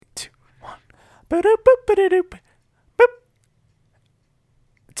Ba-doop, boop, ba-doop, boop.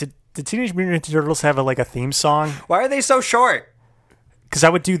 Did Teenage Mutant Ninja Turtles have a theme song? Why are they so short? Because I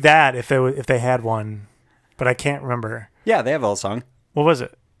would do that if they had one, but I can't remember. Yeah, they have a whole song. What was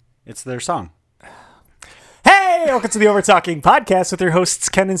it? It's their song. Hey, welcome to the Overtalking Podcast with your hosts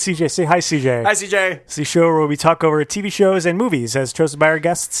Ken and CJ. Say hi, CJ. Hi, CJ. It's the show where we talk over TV shows and movies as chosen by our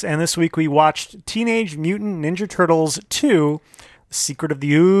guests. And this week we watched Teenage Mutant Ninja Turtles 2: The Secret of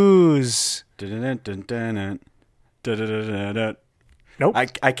the Ooze. Nope.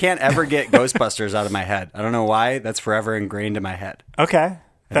 I can't ever get Ghostbusters out of my head. I don't know why. That's forever ingrained in my head. Okay.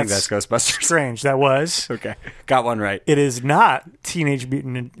 I think that's Ghostbusters. Strange. That was. Okay. Got one right. It is not Teenage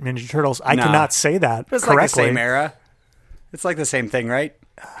Mutant Ninja Turtles. I cannot say that It's correctly. like the same era. It's like the same thing, right?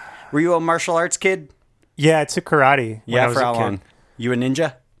 Were you a martial arts kid? Yeah, I took karate. When I was for a how kid. long? You a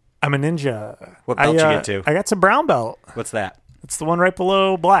ninja? I'm a ninja. What belt you get to? I got some brown belt. What's that? It's the one right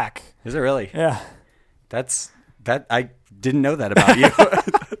below black. Is it really? Yeah. I didn't know that about you.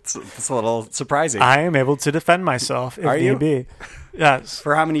 It's a little surprising. I am able to defend myself if Are you? need be. Yes.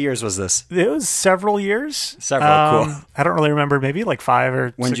 For how many years was this? It was several years. Several, cool. I don't really remember. Maybe like 5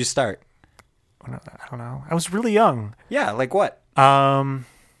 or When did 6. you start? I don't know. I was really young. Yeah, like what? It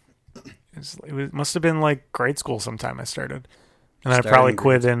must have been like grade school sometime I started. And I Started probably in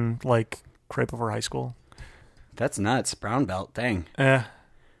quit in like right before high school. That's nuts. Brown belt. Dang. Eh.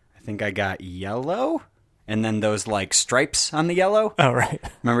 I think I got yellow. And then those like stripes on the yellow. Oh, right.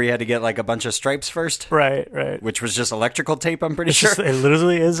 Remember you had to get like a bunch of stripes first? Right. Which was just electrical tape, I'm pretty It's sure. just, it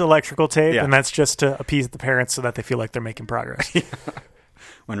literally is electrical tape, Yeah. and that's just to appease the parents so that they feel like they're making progress.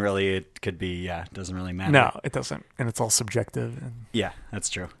 When really it could be, it doesn't really matter. No, it doesn't. And it's all subjective and Yeah, that's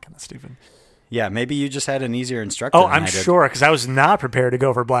true. kind of stupid. Yeah, maybe you just had an easier instructor Oh, than I'm I did. sure, because I was not prepared to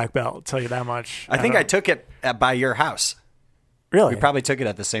go for black belt, I'll tell you that much. I think I don't- took it by your house. Really? We probably took it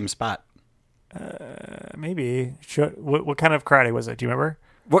at the same spot. Maybe. What kind of karate was it? Do you remember?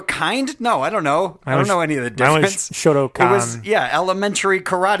 What kind? No, I don't know. I don't was- know any of the Mine was difference. Shotokan. It was elementary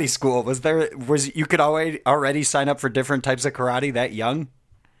karate school. Was you could already sign up for different types of karate that young?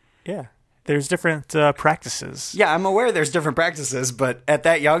 Yeah. There's different practices. Yeah, I'm aware there's different practices, but at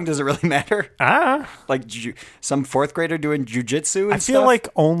that young, does it really matter? Like some fourth grader doing jujitsu and I feel stuff? like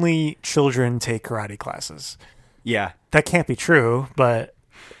only children take karate classes. Yeah. That can't be true, but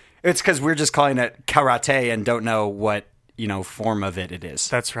It's because we're just calling it karate and don't know what, form of it is.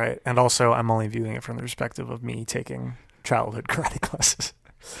 that's right. And also, I'm only viewing it from the perspective of me taking childhood karate classes.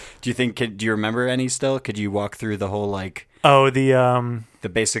 Do you remember any still? Could you walk through the whole, Oh, the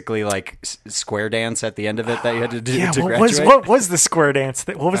basically, square dance at the end of it that you had to do to what graduate? was the square dance?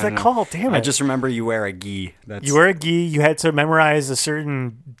 What was that called? Damn it! I just remember you wear a gi. You wear a gi. You had to memorize a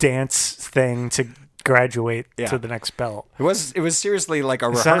certain dance thing to graduate to the next belt. It was seriously like a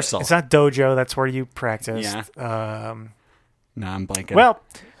rehearsal. It's not dojo. That's where you practiced. Yeah. No, I'm blanking. Well,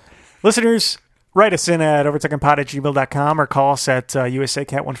 listeners, write us in at overtakingpod@gmail.com or call us at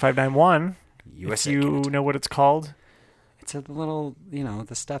USACat1591 if you know what it's called. It's a little,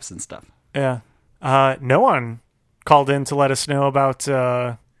 the steps and stuff. Yeah. No one called in to let us know about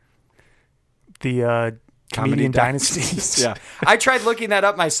the comedian dynasties. Yeah. I tried looking that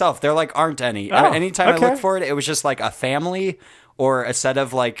up myself. There aren't any. Anytime I look for it, it was just like a family or a set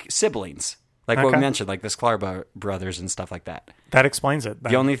of what we mentioned, like the Sklar brothers and stuff like that. That explains it.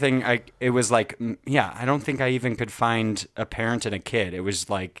 The only thing it was I don't think I even could find a parent and a kid. It was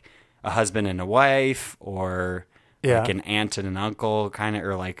like a husband and a wife or like an aunt and an uncle kind of,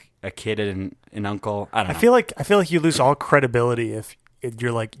 or like a kid and an uncle. I don't know. I feel like you lose all credibility if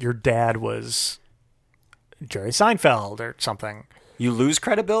you're like your dad was Jerry Seinfeld or something. You lose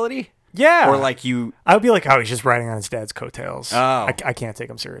credibility? Yeah. Or like you... I would be like, oh, he's just riding on his dad's coattails. Oh. I can't take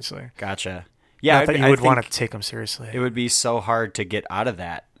him seriously. Gotcha. Yeah, Not that you would want to take him seriously. It would be so hard to get out of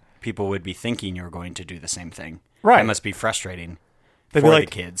that. People would be thinking you were going to do the same thing. Right. That must be frustrating They'd for be like,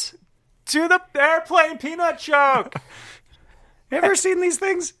 the kids. do the airplane peanut joke. You ever seen these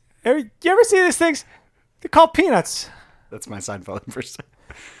things? You ever see these things? They're called peanuts. That's my Seinfeld impression.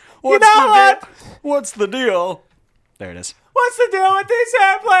 You know what? What's the deal? There it is. What's the deal with these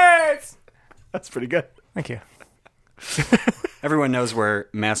airplanes? That's pretty good. Thank you. Everyone knows we're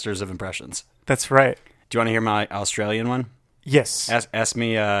masters of impressions. That's right. Do you want to hear my Australian one? Yes. Ask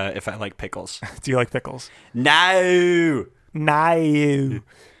me if I like pickles. Do you like pickles? No. No. You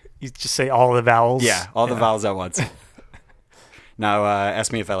just say all the vowels. Yeah, all the vowels at once. Now,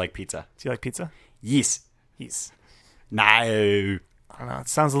 ask me if I like pizza. Do you like pizza? Yes. Yes. No. I don't know. It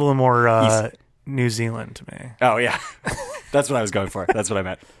sounds a little more New Zealand to me. Oh, yeah. That's what I was going for. That's what I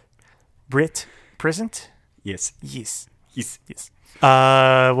meant. Brit present? Yes. Yes. Yes. Yes.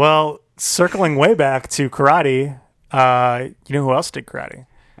 Well, circling way back to karate, you know who else did karate?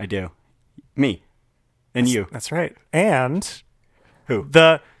 I do. Me. And you. That's right. And Who?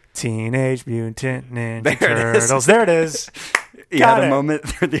 The Teenage Mutant Ninja There it is. Turtles. There it is. You Got had it. a moment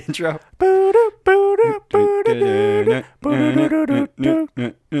through the intro.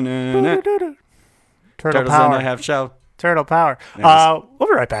 Turtle Turtles power. in a half shell. Turtle power. Nice. We'll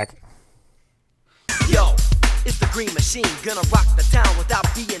be right back. Yo, it's the Green Machine, gonna rock the town without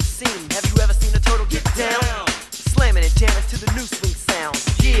being seen. Have you ever seen a turtle get down? Slamming and jamming to the new swing sound.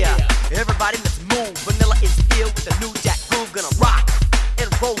 Yeah, everybody let's move. Vanilla is here with the new jack groove, gonna rock and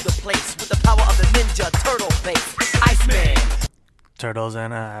roll the place with the power of the Ninja Turtle bass. Iceman. Turtles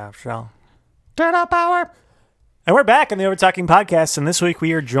in a half shell. Turtle power. And we're back on the Over Talking Podcast, and this week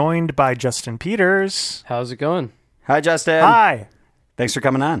we are joined by Justin Peters. How's it going? Hi, Justin. Hi. Thanks for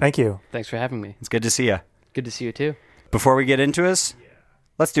coming on. Thank you. Thanks for having me. It's good to see you. Good to see you too. Before we get into this,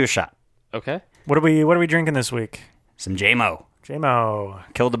 let's do a shot. Okay. What are we drinking this week? Some JMO. JMO.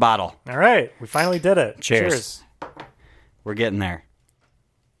 Killed the bottle. All right. We finally did it. Cheers. We're getting there.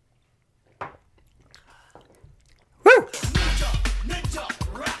 Woo!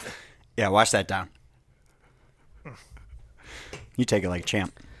 Yeah, wash that down. You take it like a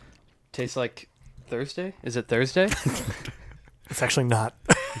champ. Tastes like Thursday? Is it Thursday? It's actually not.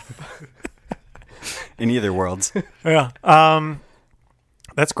 In either worlds. Yeah.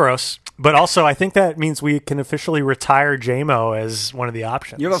 That's gross. But also, I think that means we can officially retire JMO as one of the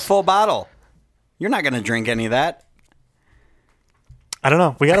options. You have a full bottle. You're not going to drink any of that. I don't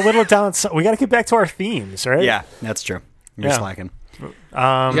know. We got to whittle it down. We got to get back to our themes, right? Yeah, that's true. You're Yeah. slacking. You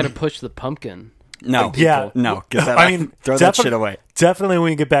got to push the pumpkin. No. Yeah. No. Get that I off. mean, Throw that shit away. Definitely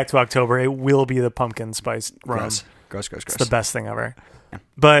when we get back to October, it will be the pumpkin spice rum. Gross. Gross. It's the best thing ever.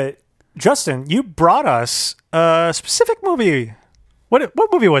 But Justin, you brought us a specific movie. What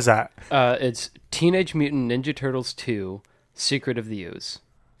movie was that? It's Teenage Mutant Ninja Turtles 2: Secret of the Ooze.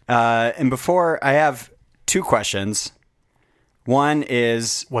 And before, I have two questions. One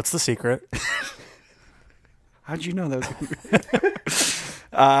is, What's the secret? how'd you know that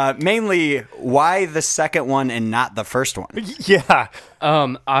was mainly, why the second one and not the first one? Yeah.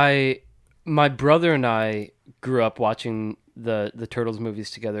 My brother and I grew up watching the Turtles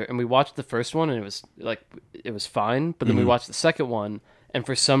movies together, and we watched the first one, and it was fine. But then we watched the second one, and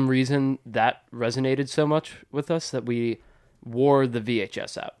for some reason that resonated so much with us that we wore the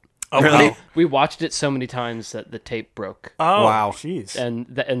VHS out. Oh, Really? wow. We watched it so many times that the tape broke. Oh, Wow. Jeez.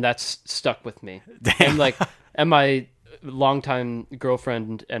 and that's stuck with me. And my longtime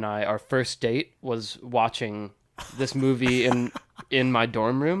girlfriend and I, our first date was watching this movie in my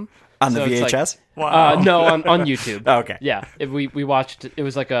dorm room On the it's like- VHS? Wow. no, on YouTube. Oh, okay. Yeah, we watched. It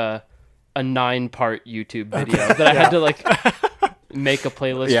was like a 9-part YouTube video that I had to make a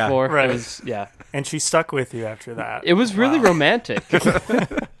playlist Yeah, for. right. It was And she stuck with you after that. It was really romantic.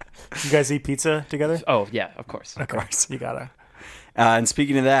 You guys eat pizza together? Oh yeah, of course. Of course. You gotta. And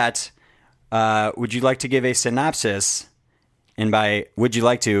speaking of that, would you like to give a synopsis? And by would you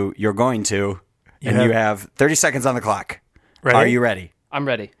like to, you're going to. And Yeah. you have 30 seconds on the clock. Ready? Are you ready? I'm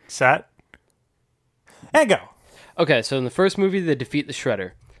ready. Set? And go. Okay, so in the first movie, they defeat the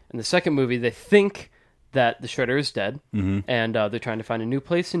Shredder. In the second movie, they think that the Shredder is dead, and they're trying to find a new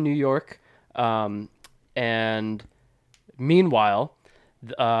place in New York. And meanwhile,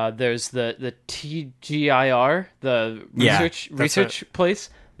 there's the TGIR, the Yeah, research place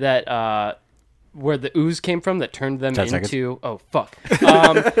that where the ooze came from that turned them 10 seconds. into. Oh fuck!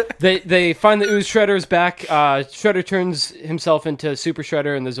 They find the ooze. Shredder's back. Shredder turns himself into Super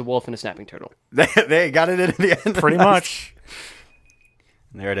Shredder, and there's a wolf and a snapping turtle. They got it in at the end. Pretty much.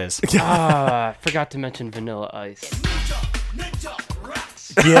 There it is. I forgot to mention Vanilla Ice.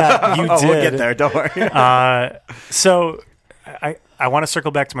 Yeah, you Oh, did. we'll get there. Don't worry. So I want to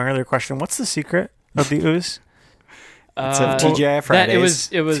circle back to my earlier question. What's the secret of the ooze? It's a TGI Fridays.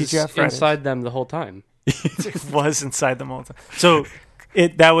 It was TGI Fridays. inside them the whole time. It was inside them all the time. So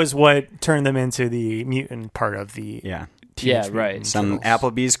that was what turned them into the mutant part of the Yeah. Yeah, Mutant right. Some Turtles.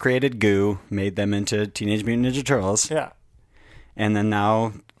 Applebee's created goo, made them into Teenage Mutant Ninja Turtles, Yeah. and then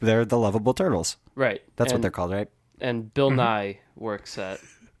now they're the lovable turtles. Right. That's what And- they're called, right? And Bill Nye works at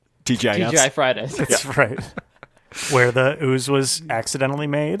TGI. TGI Fridays. That's right. Where the ooze was accidentally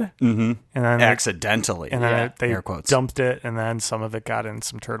made. Mm-hmm. And then Accidentally. and then Yeah. they Air quotes. dumped it, and then some of it got in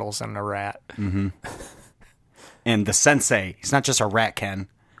some turtles and a rat. And the sensei, he's not just a rat, Ken.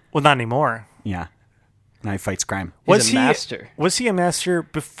 Well, not anymore. Yeah. Now he fights crime. He's a master. Was he a master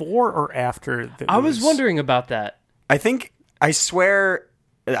before or after the I was ooze? wondering about that. I swear,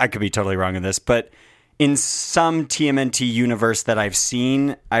 I could be totally wrong in this, but in some TMNT universe that I've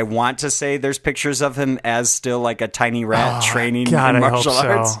seen, I want to say there's pictures of him as still like a tiny rat training in martial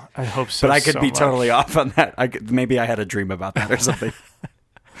arts. I hope so. But I could be much. totally off on that. Maybe I had a dream about that or something.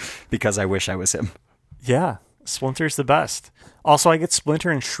 Because I wish I was him. Yeah, Splinter's the best. Also, I get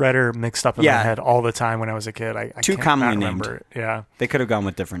Splinter and Shredder mixed up in my head all the time when I was a kid. I Too can't commonly not remember named. it. Yeah. They could have gone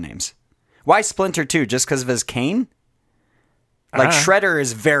with different names. Why Splinter too? Just because of his cane? Like Shredder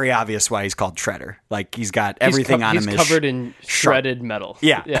is very obvious why he's called Shredder. Like he's got everything on him. He's covered in shredded metal.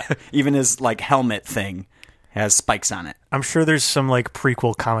 Yeah. Yeah. Even his like helmet thing has spikes on it. I'm sure there's some like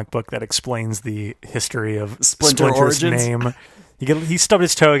prequel comic book that explains the history of Splinter Splinter's origins? name. He stubbed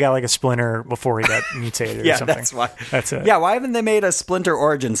his toe, got like a splinter before he got mutated or something. That's why. That's it. Yeah, why haven't they made a Splinter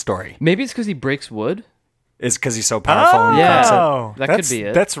origin story? Maybe it's because he breaks wood. Is because he's so powerful. and Yeah. cuts it. Oh, That could be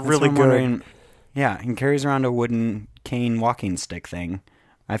it. That's That's really what I'm good. wondering. Yeah, he carries around a wooden cane walking stick thing.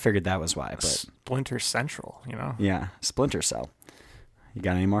 I figured that was why, but Splinter Central, you know? yeah, Splinter Cell. You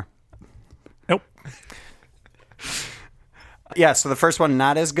got any more? Nope. Yeah, so the first one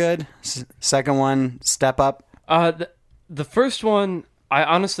not as good. Second one step up. The first one, I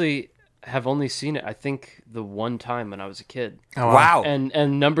honestly have only seen it, I think, the one time when I was a kid. Oh, Wow,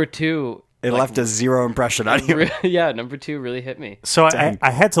 And number two... it left a zero impression on you. Yeah, number two really hit me. So Dang.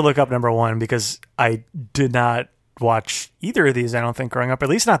 I had to look up number one because I did not watch either of these, I don't think, growing up. At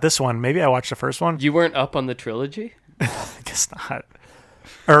least not this one. Maybe I watched the first one. You weren't up on the trilogy? I guess not.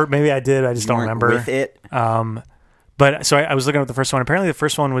 Or maybe I did. I just don't Weren't remember. with it. But so I was looking at the first one. Apparently, the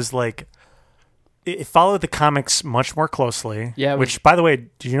first one was like it followed the comics much more closely. Yeah, it was- Which, by the way,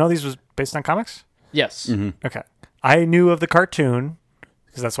 did you know these was based on comics? Yes. Mm-hmm. Okay. I knew of the cartoon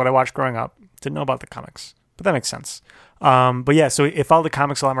because that's what I watched growing up. Didn't know about the comics, but that makes sense. But yeah, so it followed the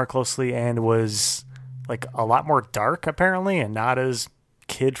comics a lot more closely and was like a lot more dark apparently, and not as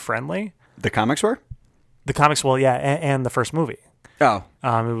kid friendly. The comics were? The comics, well, yeah, and the first movie. Oh.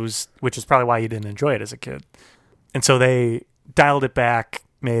 It was, which is probably why you didn't enjoy it as a kid. And so they dialed it back,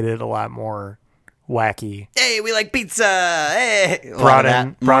 made it a lot more wacky. Hey, we like pizza. Hey. Brought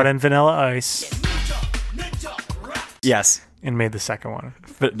in Vanilla Ice Yes. and made the second one.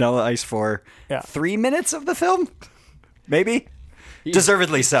 Vanilla Ice for Yeah. 3 minutes of the film? Maybe?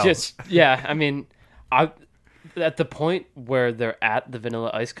 Deservedly so. Yeah, I mean, at the point where they're at the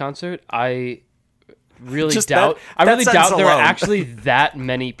Vanilla Ice concert, I really Just doubt. that I really sentence doubt there are alone. actually that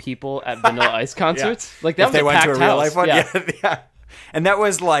many people at Vanilla Ice concerts. Like that If was they a went packed to a real house. life one? Yeah. Yeah. And that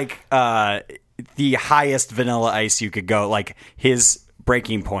was like the highest Vanilla Ice you could go. Like his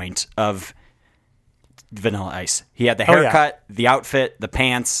breaking point of Vanilla Ice. He had the Oh, yeah. haircut, the outfit, the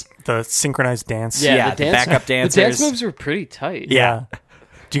pants. The synchronized dance. Yeah, the backup The dance dancers. moves were pretty tight. Yeah.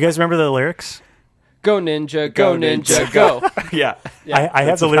 Do you guys remember the lyrics? Go ninja, go Go ninja, ninja. go. Yeah. I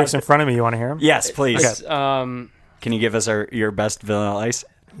have the lyrics in front of me. You want to hear them? Yes, please. Okay. Can you give us your best Vanilla Ice?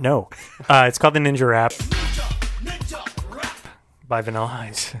 No. It's called the Ninja Rap by Vanilla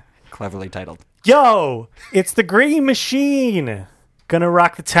Ice. Cleverly titled. Yo, it's the Green Machine. Gonna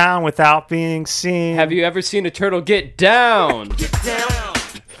rock the town without being seen. Have you ever seen a turtle get down?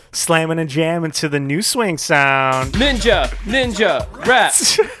 Slamming and jamming to the new swing sound. Ninja, ninja, rap.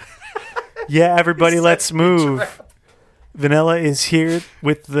 Yeah, everybody, let's move. Vanilla is here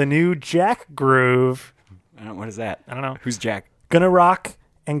with the new Jack groove. What is that? I don't know. Who's Jack? Gonna rock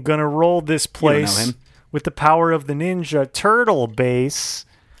and gonna roll this don't know place him. with the power of the Ninja Turtle bass.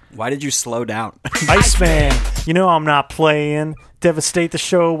 Why did you slow down? Iceman, you know I'm not playing. Devastate the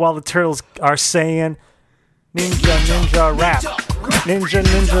show while the turtles are saying, Ninja, ninja rap. Ninja,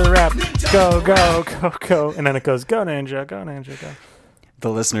 ninja rap. Go, go, go, go. And then it goes, go ninja, go ninja, go. The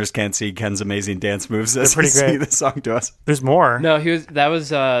listeners can't see Ken's amazing dance moves as pretty he sing great. the song to us. There's more. No, that was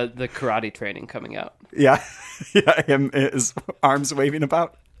the karate training coming out. Yeah. Yeah, his arms waving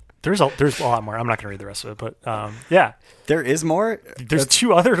about. There's a lot more. I'm not going to read the rest of it, but yeah. There is more? There's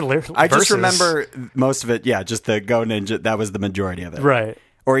two other verses. I just remember most of it. Yeah, just the Go Ninja. That was the majority of it. Right.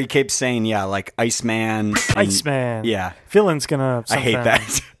 Or he keeps saying, yeah, like Iceman. and- Iceman. Yeah. Villain's gonna. I hate something.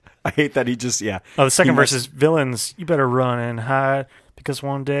 that. I hate that he just, yeah. Oh, the second He verse must- is villains. You better run and hide because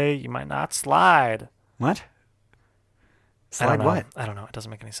one day you might not slide. What? I don't Slide know. what? I don't know. It doesn't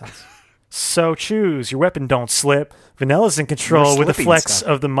make any sense. So choose your weapon. Don't slip. Vanilla's in control More with the slipping flex stuff.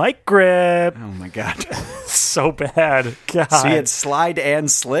 of the mic grip. Oh, my God. So bad. God. So he had slide and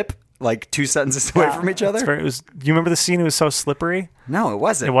slip? like 2 sentences away from each other? Do you remember the scene? It was so slippery. No, it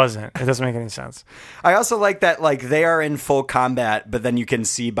wasn't. It wasn't. It doesn't make any sense. I also like that, like, they are in full combat, but then you can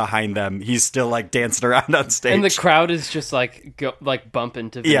see behind them he's still like dancing around on stage, And the crowd is just like bumping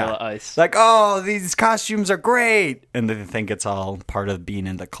to Vanilla Ice. Like, oh, these costumes are great, and they think it's all part of being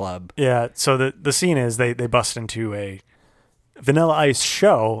in the club. Yeah. So the scene is they bust into a Vanilla Ice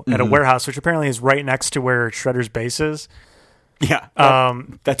show at a warehouse, which apparently is right next to where Shredder's base is. Yeah,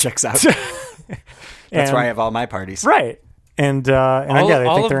 that checks out. That's where I have all my parties. Right. And they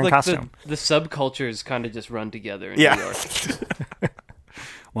think they're in costume. The subcultures kind of just run together in Yeah. New York.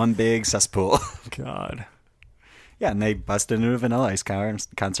 One big cesspool. God. Yeah, and they bust into a Vanilla Ice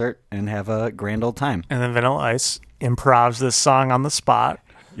concert and have a grand old time. And then Vanilla Ice improvs this song on the spot.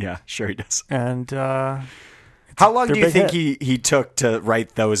 Yeah, sure he does. And how long do you big think hit. he took to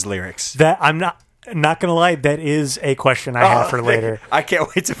write those lyrics? that I'm not gonna lie, that is a question I have for later. I can't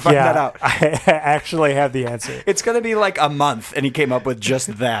wait to find that out. I actually have the answer. It's going to be like a month, and he came up with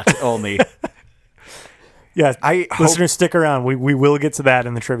just that only. Yeah, I listeners, stick around. We will get to that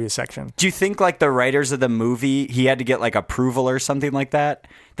in the trivia section. Do you think like the writers of the movie, he had to get like approval or something like that?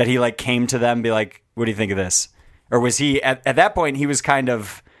 That he like came to them and be like, what do you think of this? Or was he, at that point, he was kind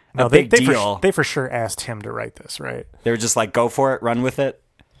of a big deal. They for sure asked him to write this, right? They were just like, go for it, run with it.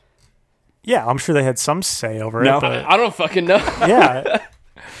 Yeah, I'm sure they had some say over No. it. But I don't fucking know. yeah,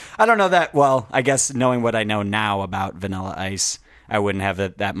 I don't know that well. I guess knowing what I know now about Vanilla Ice, I wouldn't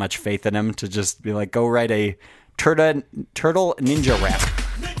have that much faith in him to just be like, go write a turtle ninja rap.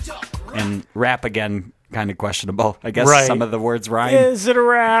 And rap again, kind of questionable. I guess Right. some of the words rhyme. is it a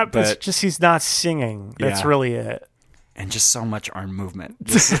rap? But- It's just he's not singing. That's Yeah. really it. And just so much arm movement.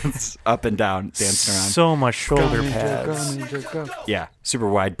 Just it's up and down, dancing around. So much shoulder pads. Yeah, super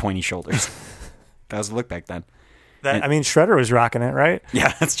wide, pointy shoulders. That was the look back then. I mean, Shredder was rocking it, right?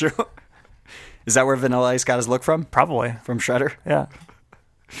 Yeah, that's true. Is that where Vanilla Ice got his look from? Probably. From Shredder? Yeah.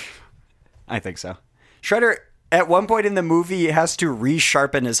 I think so. Shredder, at one point in the movie, has to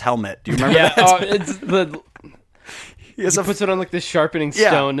resharpen his helmet. Do you remember Yeah, that? it's the He has he a puts it on like this sharpening Yeah.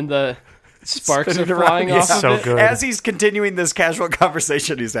 stone, and the sparks are spin it around. flying off Yeah. of So it. good. As he's continuing this casual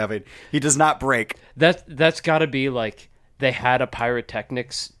conversation he's having, he does not break. That's got to be like they had a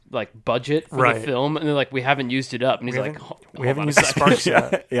pyrotechnics like budget for Right. the film, and they're like, we haven't used it up, and he's like, We haven't used the sparks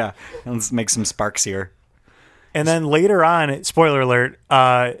yet. Yeah, let's make some sparks here. And then later on, spoiler alert,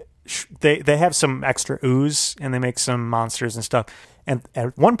 they have some extra ooze and they make some monsters and stuff. And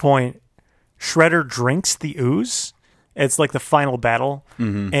at one point, Shredder drinks the ooze. It's like the final battle,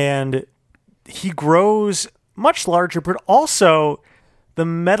 and he grows much larger. But also, the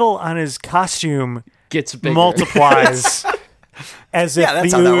metal on his costume gets bigger. multiplies as if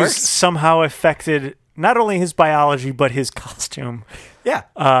that's the how that ooze works. somehow affected not only his biology but his costume. Yeah,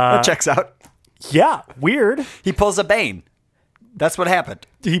 that checks out. Yeah, weird. He pulls a Bane. That's what happened.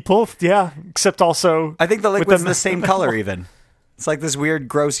 He pulled, yeah, except also I think the with liquid's the same color even. It's like this weird,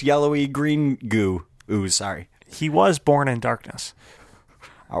 gross, yellowy green goo. Ooze, sorry. he was born in darkness.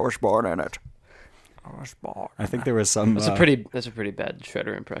 I was born in it. I think there was some... That's a pretty bad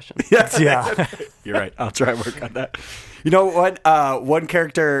Shredder impression. Yeah. You're right. I'll try and work on that. You know what? One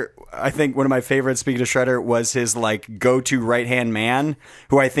character, I think one of my favorites, speaking of Shredder, was his like go-to right-hand man,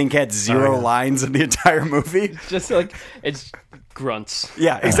 who I think had zero lines in the entire movie. Just like it's grunts.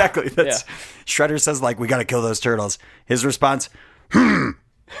 Yeah, exactly. That's Yeah. Shredder says like, "We got to kill those turtles." His response, and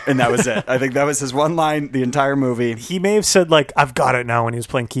that was it. I think that was his one line the entire movie. He may have said, like, I've got it now when he was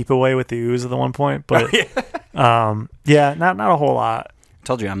playing Keep Away with the ooze at the one point. But, yeah, not a whole lot.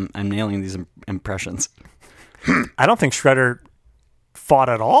 Told you, I'm nailing these impressions. I don't think Shredder fought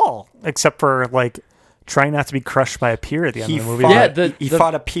at all, except for, like, trying not to be crushed by a pier at the end of the movie. Yeah, he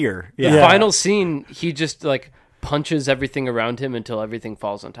fought a pier. The Yeah. final scene, he just like punches everything around him until everything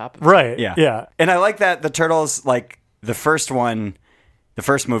falls on top of him. Right. Yeah. Yeah. And I like that the turtles, like the first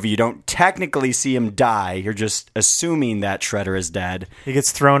movie, you don't technically see him die. You're just assuming that Shredder is dead. He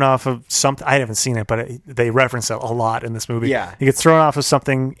gets thrown off of something. I haven't seen it, but they reference it a lot in this movie. Yeah. He gets thrown off of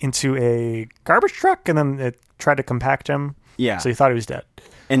something into a garbage truck, and then it tried to compact him. Yeah. So he thought he was dead.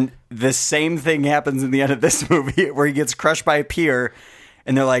 And the same thing happens in the end of this movie where he gets crushed by a pier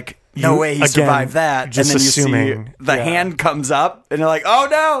and they're like, no way he again, survived that. And just then you assuming, see the yeah. hand comes up and they're like, oh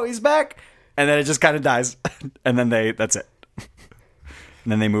no, he's back. And then it just kind of dies. And then that's it.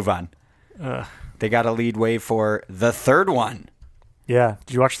 And then they move on. They got a lead way for the third one. Yeah.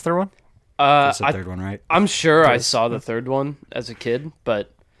 Did you watch the third one? That's the third one, right? I'm sure I saw the third one as a kid,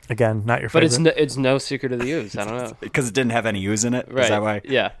 but Again, not your but favorite. it's no Secret of the Ooze. I don't know. Because it didn't have any ooze in it. Right? Is that why?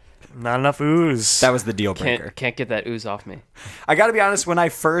 Yeah. Not enough ooze. That was the deal breaker. Can't get that ooze off me. I got to be honest, when I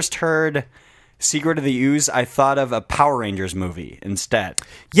first heard Secret of the Ooze, I thought of a Power Rangers movie instead.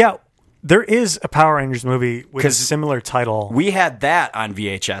 Yeah, there is a Power Rangers movie with a 'Cause similar title. We had that on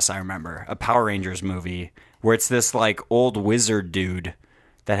VHS, I remember. A Power Rangers movie where it's this like old wizard dude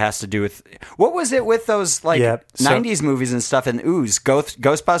that has to do with... What was it with those like Yeah, so- 90s movies and stuff and ooze?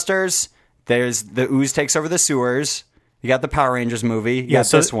 Ghostbusters, there's the ooze takes over the sewers. You got the Power Rangers movie. You got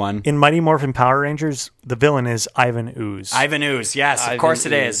this one. In Mighty Morphin Power Rangers, the villain is Ivan Ooze. Ivan Ooze, yes, of Ivan course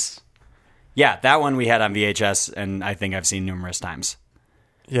it Ooze. is. Yeah, that one we had on VHS, and I think I've seen numerous times.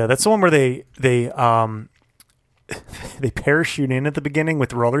 Yeah, that's the one where they parachute in at the beginning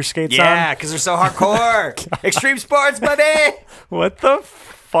with roller skates Yeah, on. because they're so hardcore. Extreme sports, buddy. What the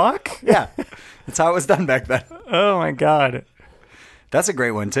fuck? Yeah, that's how it was done back then. Oh my god. That's a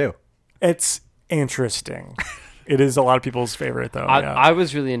great one too. It's interesting. It is a lot of people's favorite though. yeah. I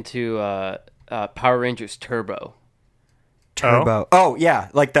was really into Power Rangers Turbo. Turbo. Oh yeah,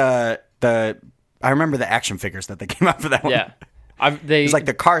 like the I remember the action figures that they came out for that one. Yeah, It was like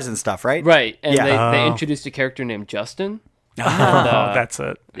the cars and stuff, right? right, and Yeah. they introduced a character named Justin. Oh, that's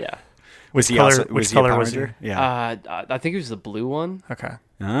it. Yeah, Was he color- also which was he a color Power was he? Ranger? Yeah. I think it was the blue one, Okay.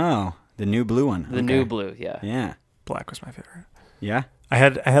 Oh, the new blue one. the new blue. Yeah, Yeah. Black was my favorite. Yeah. I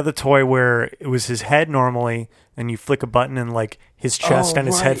had the toy where it was his head normally, and you flick a button and like his chest Oh, and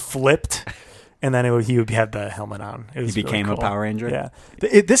his head right. flipped, and then he would have the helmet on. It was He became really a cool. Power Ranger? Yeah,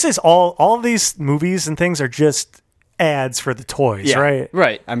 this is all of these movies and things are just ads for the toys, Yeah. right?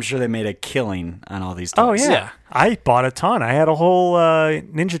 right. I'm sure they made a killing on all these Oh toys. yeah. I bought a ton. I had a whole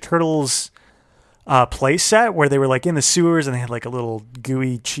Ninja Turtles play set where they were like in the sewers and they had like a little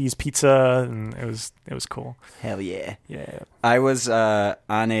gooey cheese pizza, and it was cool. Hell yeah. Yeah. I was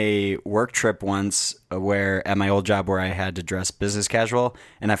on a work trip once where at my old job where I had to dress business casual,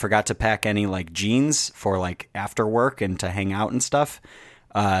 and I forgot to pack any like jeans for like after work and to hang out and stuff.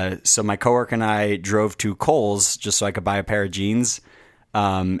 So my coworker and I drove to Kohl's just so I could buy a pair of jeans.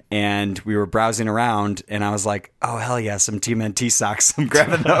 And we were browsing around, and I was like, "Oh hell yeah, some TMNT socks! I'm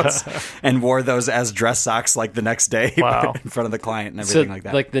grabbing those," and wore those as dress socks like the next day Wow. in front of the client and So everything like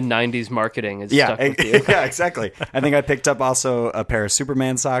that. like the '90s marketing is Yeah, stuck with you. yeah, exactly. I think I picked up also a pair of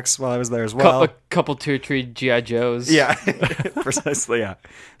Superman socks while I was there as well. A couple tier 3 GI Joes. Yeah, precisely. Yeah,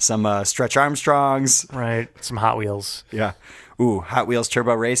 some Stretch Armstrongs. Right. Some Hot Wheels. Yeah. Ooh, Hot Wheels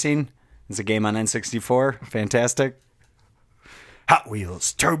Turbo Racing. It's a game on N64. Fantastic. Hot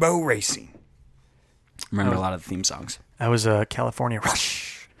Wheels Turbo Racing. Remember a lot of the theme songs. I was a California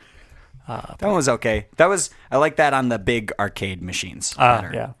Rush. That one was okay. I like that on the big arcade machines.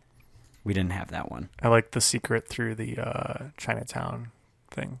 better. Yeah. We didn't have that one. I like the secret through the Chinatown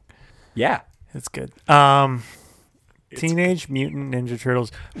thing. Yeah. It's good. Teenage Mutant Ninja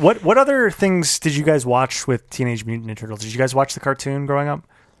Turtles. What other things did you guys watch with Teenage Mutant Ninja Turtles? Did you guys watch the cartoon growing up?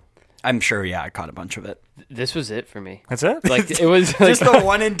 I'm sure, yeah, I caught a bunch of it. This was it for me. That's it? Like it was like, Just the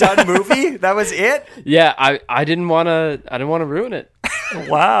one and done movie? That was it? yeah, I didn't want to ruin it.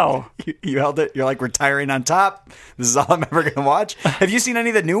 Wow. You held it. You're like retiring on top. This is all I'm ever going to watch. Have you seen any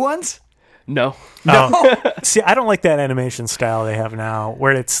of the new ones? No. No. See, I don't like that animation style they have now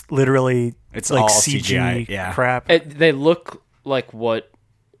where it's literally It's like all CG CGI, yeah. crap. They look like what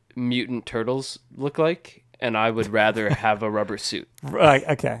mutant turtles look like, and I would rather have a rubber suit. Right,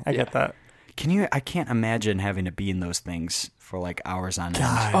 okay, I get that. I can't imagine having to be in those things for like hours on end.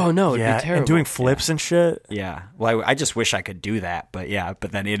 God. Oh, no, it'd be yeah, terrible. and doing flips and shit. Yeah. Well, I just wish I could do that, but yeah,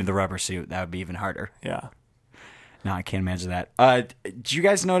 but then in the rubber suit, that would be even harder. Yeah. No, I can't imagine that. Do you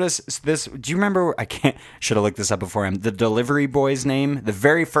guys notice this? Do you remember? Should have looked this up before him. The delivery boy's name, the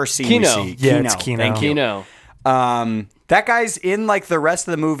very first scene Kino. we see. Yeah, it's Kino. Thank you. Kino. That guy's in like the rest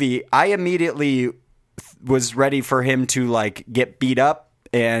of the movie. I immediately was ready for him to like get beat up,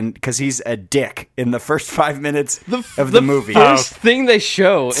 and because he's a dick in the first 5 minutes of the movie. First thing they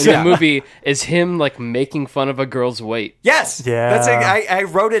show in Yeah. the movie is him like making fun of a girl's weight. Yes. Yeah. That's I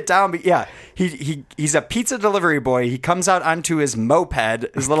wrote it down. But yeah, he's a pizza delivery boy. He comes out onto his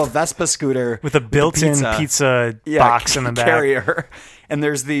moped, his little Vespa scooter With a built-in pizza box in the back. carrier. And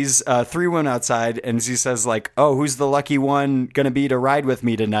there's these 3 women outside, and he says like, "Oh, who's the lucky one gonna be to ride with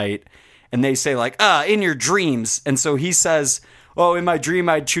me tonight?" And they say like, in your dreams." And so he says, "Oh, in my dream,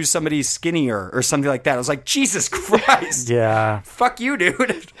 I'd choose somebody skinnier," or something like that. I was like, Jesus Christ. Yeah. Fuck you,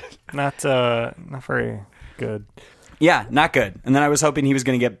 dude. Not very good. Yeah, not good. And then I was hoping he was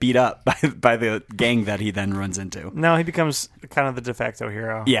going to get beat up by the gang that he then runs into. No, he becomes kind of the de facto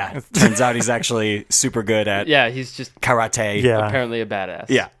hero. Yeah, it turns out he's actually super good at Yeah, he's just karate. Yeah. apparently a badass.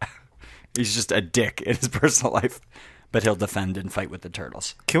 Yeah. He's just a dick in his personal life. but he'll defend and fight with the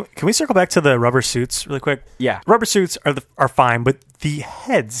turtles. Can we circle back to the rubber suits really quick? Yeah. Rubber suits are fine, but the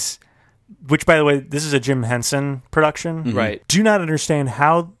heads, which, by the way, this is a Jim Henson production. Mm-hmm. Right. Do not understand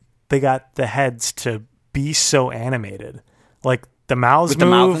how they got the heads to be so animated. Like, the mouths With the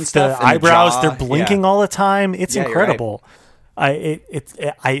move, mouth and stuff, the and the eyebrows, jaw, they're blinking yeah. all the time. It's Yeah, you're incredible.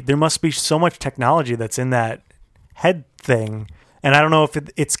 There must be so much technology that's in that head thing. And I don't know if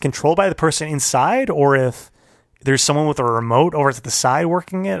it's controlled by the person inside or if there's someone with a remote over to the side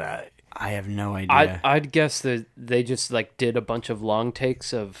working it. I have no idea. I'd guess that they just like did a bunch of long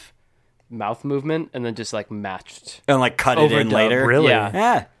takes of mouth movement and then just like matched. And like cut it in Overdub. later. Really? Yeah.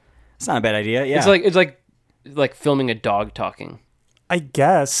 Yeah. It's not a bad idea. Yeah. It's like filming a dog talking. I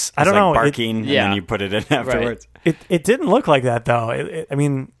guess. I It's don't like know. barking, and Yeah. then you put it in afterwards. It didn't look like that though. I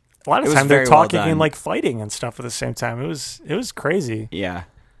mean, a lot It of was times they're very well talking done. and like fighting and stuff at the same time. It was crazy. Yeah.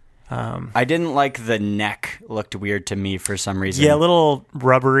 I didn't like the neck. Looked weird to me for some reason. Yeah, a little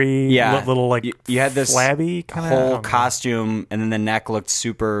rubbery. Yeah. Little like you had this flabby kind of whole costume, and then the neck looked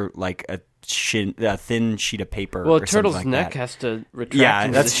super like a thin sheet of paper. Well, or a turtle's something like neck that. has to retract. Yeah,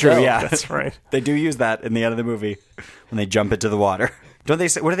 into that's the true. shell. Yeah, That's right. They do use that in the end of the movie when they jump into the water. Don't they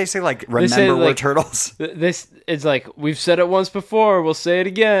say? What do they say? Like, remember say, we're like, turtles. This it's like we've said it once before. We'll say it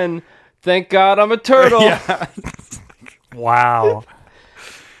again. Thank God I'm a turtle. Yeah. Wow.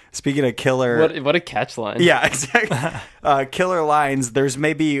 Speaking of killer, What a catch line. yeah, exactly. Killer lines. There's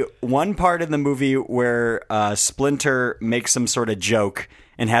maybe one part in the movie where Splinter makes some sort of joke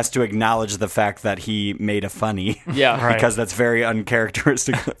and has to acknowledge the fact that he made a funny. Yeah. Right. Because that's very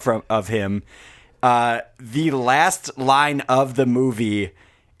uncharacteristic of him. The last line of the movie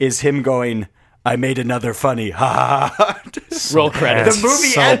is him going, "I made another funny." Ha ha ha. Roll credits. The movie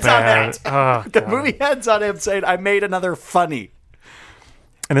So ends bad. on that. Oh, The God. movie ends on him saying, "I made another funny."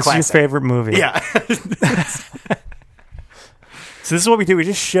 And this Classic. is your favorite movie. Yeah. So this is what we do. We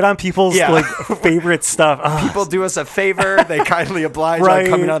just shit on people's Yeah. like favorite stuff. Ah, People do us a favor. They kindly oblige Right. on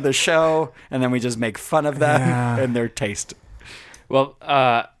coming on the show, and then we just make fun of them Yeah. and their taste. Well,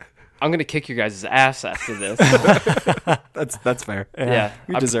 I'm gonna kick your guys' ass after this. That's fair. Yeah.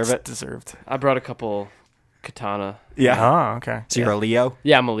 You deserve it. Deserved. I brought a couple katana. Yeah. Oh, okay. So you're a Leo?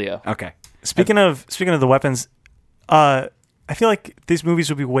 Yeah, I'm a Leo. Okay. Speaking of the weapons, I feel like these movies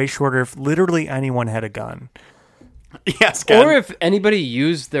would be way shorter if literally anyone had a gun. Yes, Ken. Or if anybody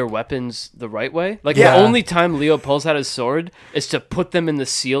used their weapons the right way. Like Yeah. the only time Leo pulls out his sword is to put them in the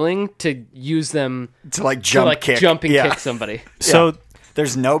ceiling to use them to like to jump like kick. jump and Yeah. kick somebody. So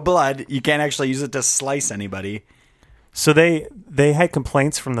There's no blood. You can't actually use it to slice anybody. so they had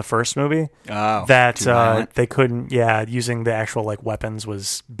complaints from the first movie Oh, that too violent. they couldn't. Yeah, using the actual like weapons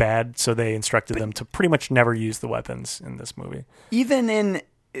was bad. So they instructed them to pretty much never use the weapons in this movie. Even in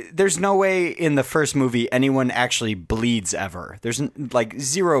there's no way in the first movie anyone actually bleeds ever. There's like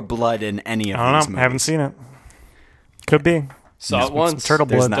zero blood in any of I don't these know. movies. Haven't seen it. Could be. Saw it once. turtle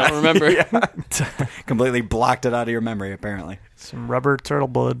There's blood. not. Don't remember. Yeah. Completely blocked it out of your memory, apparently. Some rubber turtle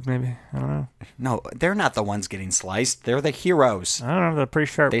blood, maybe. I don't know. No, they're not the ones getting sliced. They're the heroes. I don't know. They're pretty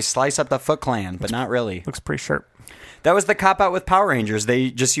sharp. They slice up the Foot Clan, but not really. Looks pretty sharp. That was the cop out with Power Rangers.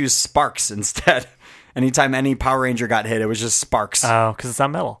 They just used sparks instead. Anytime any Power Ranger got hit, it was just sparks. Oh, because it's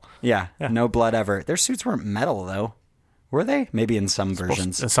not metal. Yeah, no blood ever. Their suits weren't metal, though. Were they? Maybe in some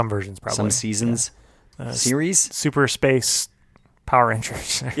versions. Some versions, probably. Some seasons. Series? Super Space Power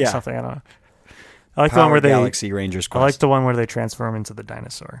Rangers or Yeah. something. I don't know. I like the one Power where they. Galaxy Rangers I like Quest. the one where they transform into the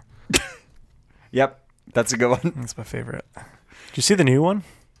dinosaur. Yep, that's a good one. That's my favorite. Did you see the new one?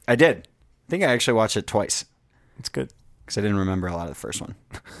 I did. I think I actually watched it twice It's good. because I didn't remember a lot of the first one.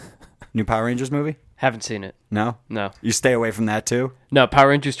 New Power Rangers movie? Haven't seen it. No? No. You stay away from that too? No, Power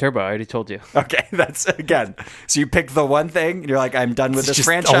Rangers Turbo. I already told you. Okay, that's again. So you pick the one thing, and you're like, I'm done with this Just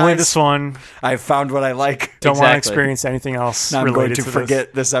franchise. only this one. I've found what I like. Don't want to Exactly. experience anything else. Now I'm going related to this.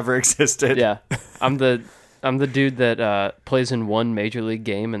 forget this ever existed. Yeah, I'm the dude that plays in one major league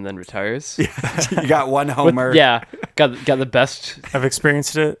game and then retires. You got one With- homer. yeah, got the best. I've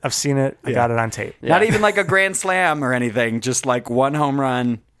experienced it. I've seen it. I got it on tape. Not Yeah. even like a grand slam or anything. Just like one home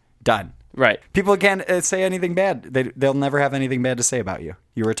run, done. Right, People can't say anything bad. They'll never have anything bad to say about you.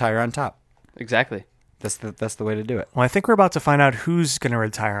 You retire on top. exactly. That's the way to do it. Well, I think we're about to find out who's going to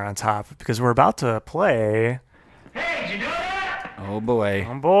retire on top because we're about to play. Oh boy.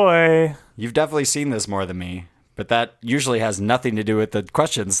 Oh boy. You've definitely seen this more than me, but that usually has nothing to do with the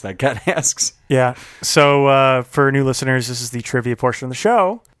questions that Ken asks. Yeah. So for new listeners, this is the trivia portion of the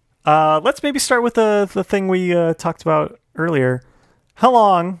show. Let's maybe start with the thing we talked about earlier. How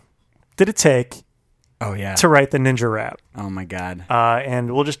long did it take Oh, yeah. to write the ninja rap. Oh, my God.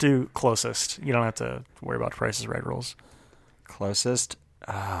 And we'll just do closest. You don't have to worry about Price is Right rules. Closest?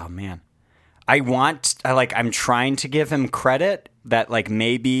 Oh, man. I'm trying to give him credit that, like,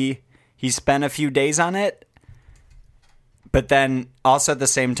 maybe he spent a few days on it. But then also at the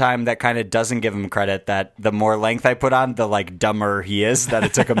same time, that kind of doesn't give him credit that the more length I put on, the, like, dumber he is that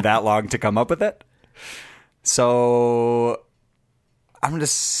it took him that long to come up with it. So I'm going to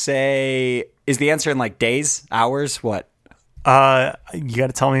say, is the answer in, like, days, hours, what? You got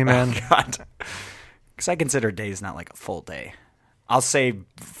to tell me, man. Oh, God. Because I consider days not like a full day. I'll say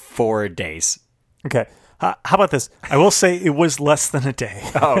 4 days. Okay. How about this? I will say it was less than a day.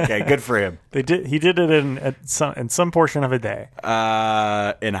 Oh, okay. Good for him. He did it in some portion of a day.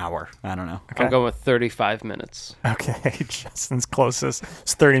 An hour. I don't know. Okay. I'm going with 35 minutes. Okay. Justin's closest.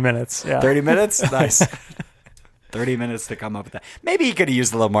 It's 30 minutes. Yeah. 30 minutes? Nice. 30 minutes to come up with that. Maybe he could have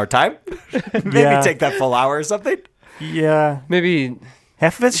used a little more time. Maybe take that full hour or something. Yeah. Maybe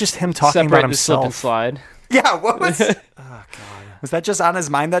Half of it's just him talking separate about the slip and himself. slide. Yeah, what was... Oh, God. Was that just on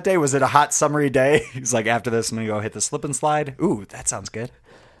his mind that day? Was it a hot summery day? He's like, after this, I'm going to go hit the slip and slide. Ooh, that sounds good.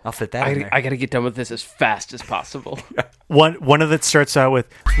 I'll fit that in there. I got to get done with this as fast as possible. One of it starts out with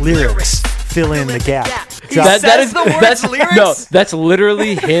lyrics. Fill in the gap. He says the words lyrics? No, that's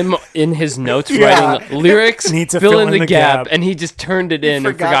literally him in his notes Yeah. writing lyrics, Need to fill in the gap, and he just turned it in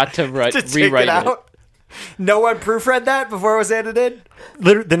and forgot to rewrite it. No one proofread that before it was handed in?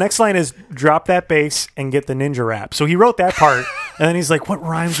 The next line is drop that bass and get the ninja rap. So he wrote that part, and then he's like, what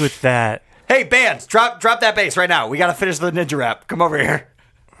rhymes with that? Hey, bands, drop that bass right now. We got to finish the ninja rap. Come over here.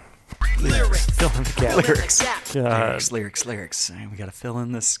 Fill in the gap. Lyrics. We got to fill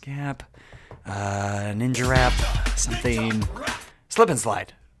in this gap. Ninja rap, something. Slip and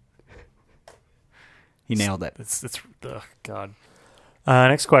slide. He nailed it. It's God.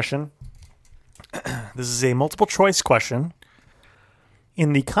 Next question. This is a multiple choice question.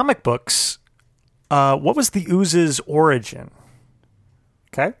 In the comic books, what was the ooze's origin?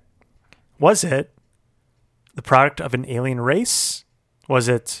 Okay. Was it the product of an alien race? Was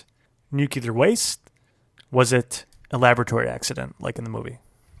it nuclear waste? Was it a laboratory accident, like in the movie?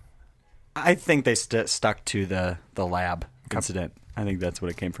 I think they stuck to the lab incident. I think that's what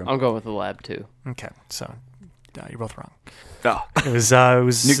it came from. I'm going with the lab too. Okay, so you're both wrong. Oh. It was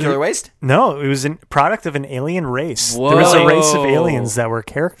Nuclear waste? No, it was a product of an alien race. Whoa. There was a race of aliens that were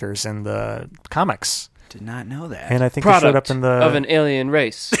characters in the comics. Did not know that. And I think it showed up in the of an alien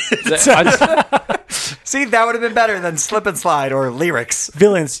race. See, that would have been better than slip and slide or lyrics.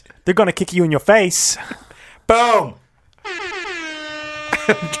 villains. They're gonna kick you in your face. Boom.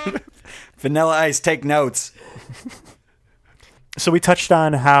 Vanilla Ice, take notes. So we touched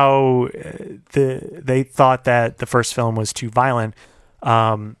on how they thought that the first film was too violent.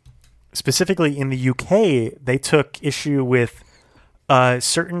 Specifically in the UK, they took issue with a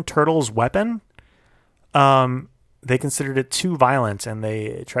certain turtle's weapon. They considered it too violent, and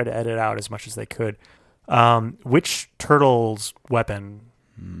they tried to edit out as much as they could. Which turtle's weapon,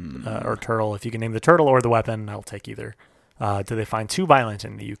 or turtle, if you can name the turtle or the weapon, I'll take either, do they find too violent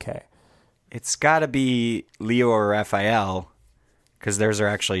in the UK? It's got to be Leo or Raphael, because theirs are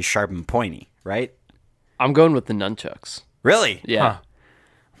actually sharp and pointy, right? I'm going with the nunchucks. Really? Yeah.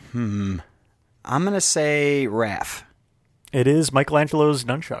 Huh. I'm going to say Raph. It is Michelangelo's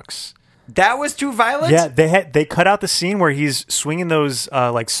nunchucks. That was too violent? Yeah, they cut out the scene where he's swinging those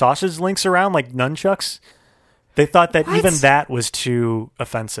like sausage links around like nunchucks. They thought that even that was too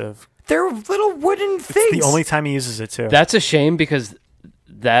offensive. They're little wooden things. It's the only time he uses it too. That's a shame because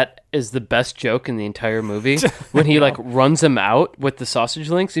that is the best joke in the entire movie when he like runs him out with the sausage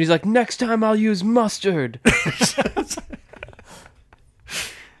links and he's like, next time I'll use mustard.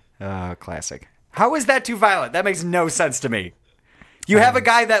 Classic. How is that too violent? That makes no sense to me. You have a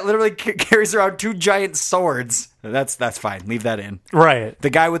guy that literally carries around 2 giant swords. That's fine. Leave that in. Right.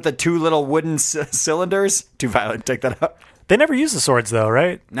 The guy with the 2 little wooden cylinders, too violent. Take that out. They never use the swords though,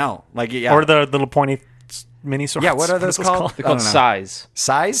 right? No, like yeah. Or the little pointy mini swords. Yeah, what are those called? They're called size.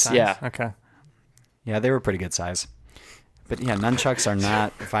 Size? Yeah. Okay. Yeah, they were pretty good size. But yeah, nunchucks are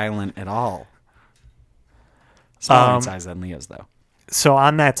not violent at all. Smaller in size than Leo's, though. So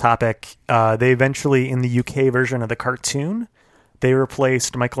on that topic, they eventually, in the UK version of the cartoon, they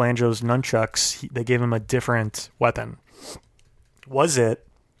replaced Michelangelo's nunchucks. They gave him a different weapon. Was it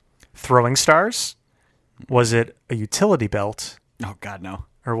throwing stars? Was it a utility belt? Oh, God, no.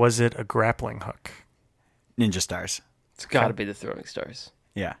 Or was it a grappling hook? Ninja stars. It's got to be the throwing stars.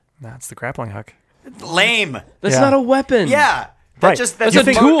 Yeah. That's the grappling hook. Lame. That's Yeah. not a weapon. Yeah. Right. That's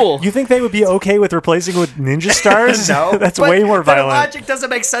a tool. You think they would be okay with replacing it with ninja stars? No, That's but way more The violent. logic doesn't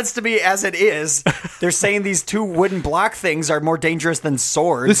make sense to me as it is. They're saying these 2 wooden block things are more dangerous than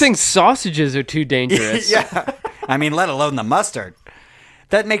swords. They're saying sausages are too dangerous. Yeah. I mean, let alone the mustard.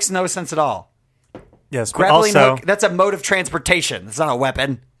 That makes no sense at all. Yes, but Grappling also, hook, that's a mode of transportation. It's not a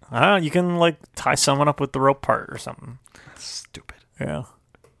weapon. you can like tie someone up with the rope part or something. Stupid. Yeah.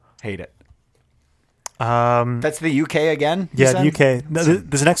 Hate it. That's the UK again? you Yeah, said? the UK. No,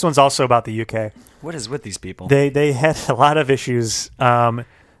 this next one's also about the UK. What is with these people? They had a lot of issues. They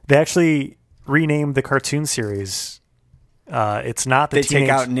actually renamed the cartoon series. It's not the They teenage, take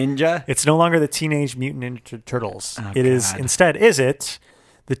out Ninja? It's no longer the Teenage Mutant Ninja Turtles. Oh, It is God. instead. Is it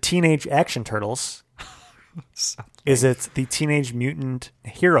the Teenage Action Turtles? Is it the Teenage Mutant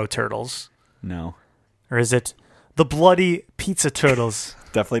Hero Turtles? No. Or is it the Bloody Pizza Turtles?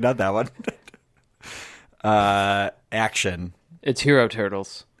 Definitely not that one. Action. It's Hero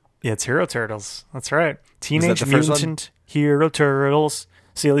Turtles. Yeah, it's Hero Turtles. That's right. the Teenage first one? Mutant Hero Turtles.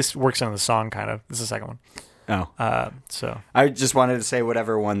 See, at least it works on the song, kind of. This is the second one. Oh. So I just wanted to say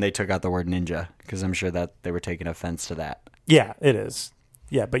whatever one they took out the word ninja, because I'm sure that they were taking offense to that. yeah, it is.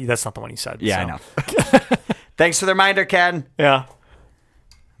 Yeah, but that's not the one you said. Yeah, so. I know. Thanks for the reminder, Ken. Yeah.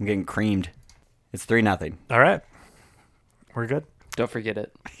 I'm getting creamed. It's 3-0. All right. We're good. Don't forget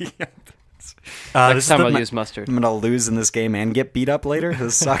it. This Next is time the- I'll use mustard. I'm going to lose in this game and get beat up later.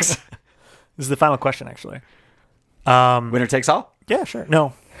 This sucks. This is the final question, actually. Winner takes all? Yeah, sure.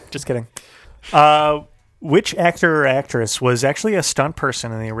 No, just kidding. Which actor or actress was actually a stunt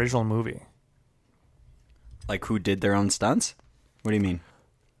person in the original movie? Like who did their own stunts? What do you mean?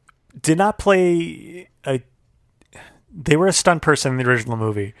 Did not play a... They were a stunt person in the original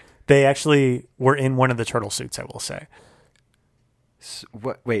movie. They actually were in one of the turtle suits, I will say.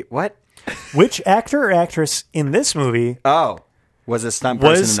 What? Wait, what? Which actor or actress in this movie Oh, was a stunt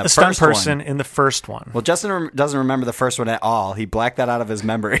person was in the a stunt first person one? in the first one? Well, Justin doesn't remember the first one at all. He blacked that out of his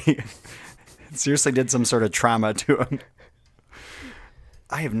memory. Seriously did some sort of trauma to him.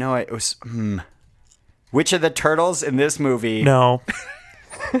 I have no idea. It was, Which of the turtles in this movie? No.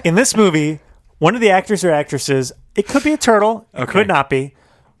 In this movie, one of the actors or actresses, it could be a turtle, it Okay. could not be,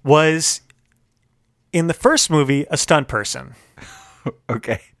 was in the first movie a stunt person.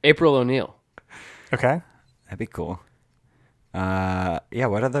 Okay. April O'Neil. Okay. That'd be cool. Yeah,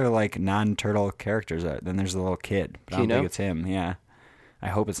 what other like non-turtle characters are? Then there's the little kid. But I don't Kino? think it's him. Yeah. I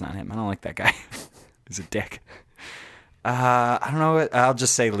hope it's not him. I don't like that guy. He's a dick. I don't know. I'll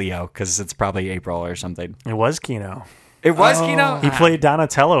just say Leo because it's probably April or something. It was Kino. It was Kino? He played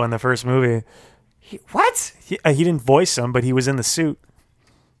Donatello in the first movie. What? He didn't voice him, but he was in the suit.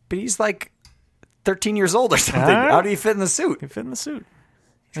 But he's like 13 years old or something. Huh? How do you fit in the suit? He fit in the suit.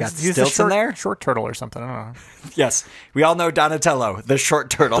 He's got He's a stilts in short, there? short turtle or something. I don't know. Yes. We all know Donatello, the short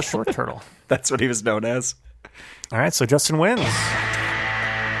turtle. The short turtle. That's what he was known as. All right, so Justin wins.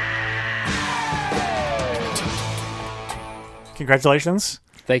 Congratulations.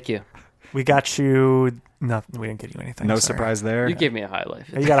 Thank you. We got you nothing. We didn't get you anything. No sorry. surprise there. You gave me a high life.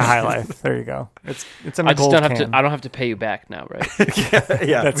 You got a high life. There you go. It's in a I just gold don't have can. to. I don't have to pay you back now, right?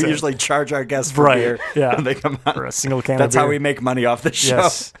 Yeah, That's we it. usually charge our guests for Right, beer yeah. when they come on. For a single can. That's of how beer. we make money off the show.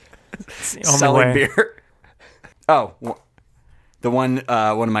 Yes. It's the only Selling way. beer. Oh, the one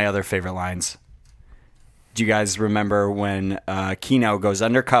of my other favorite lines. Do you guys remember when Kino goes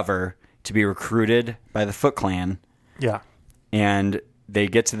undercover to be recruited by the Foot Clan, Yeah. and they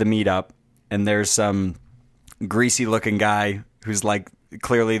get to the meetup, and there's some greasy-looking guy who's like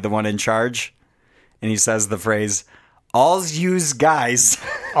clearly the one in charge, and he says the phrase, "All's use guys,"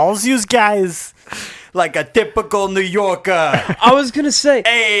 All's use guys. like a typical New Yorker. I was gonna say,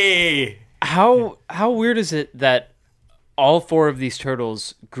 Hey. how weird is it that all four of these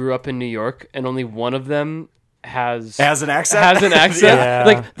turtles grew up in New York, and only one of them has Has an accent? Has an accent. Yeah.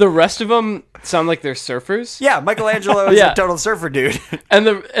 Like the rest of them sound like they're surfers. Yeah, Michelangelo is Yeah. a total surfer dude.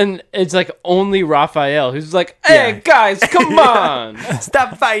 And it's like only Raphael who's like, "Hey Yeah. guys, come on!"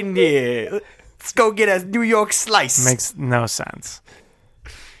 Stop fighting here. Let's go get a New York slice. Makes no sense.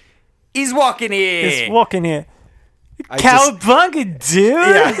 He's walking here. He's walking here. I just- Cowabunga, dude.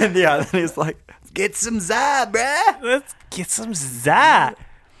 Yeah, and yeah. Then he's like, "Get some za, bruh." Let's get some za.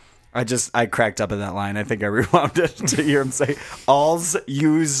 I cracked up at that line. I think I rewound it to hear him say, "All's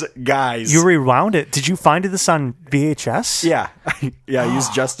use guys." You rewound it. Did you find this on VHS? Yeah, yeah. I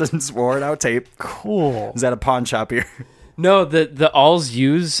used Justin's worn out tape. Cool. Is that a pawn shop here? No, the alls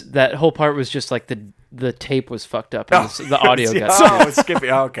use that whole part was just like the tape was fucked up and the audio got Oh, it's skippy.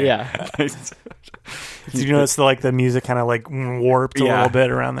 Oh, okay. Yeah. Did you notice the music kind of like warped a Yeah. little bit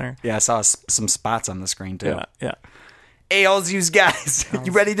around there? Yeah, I saw some spots on the screen too. Yeah. Hey, all you guys,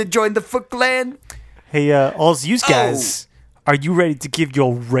 you ready to join the Foot Clan? Hey, all you guys, are you ready to give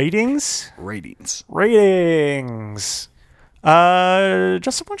your ratings? Ratings. Ratings.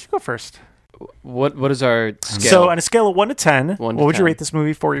 Justin, why don't you go first? What is our scale? So, on a scale of 1 to 10, what would 10. you rate this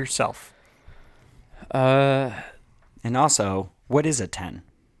movie for yourself? And also, what is a 10?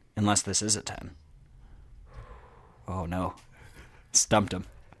 Unless this is a 10. Oh, no. Stumped him.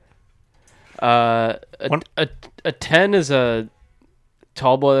 A 10 is a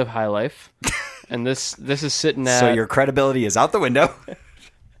tall boy of high life, and this is sitting at. So your credibility is out the window.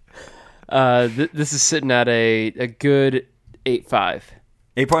 This is sitting at a good 8.5.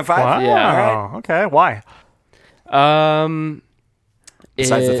 8.5? Wow. Yeah. Okay. Why?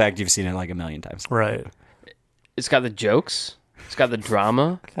 Besides the fact you've seen it like a million times. Right. It's got the jokes. It's got the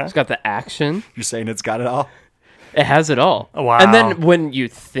drama. Okay. It's got the action. You're saying it's got it all? It has it all. Wow. And then when you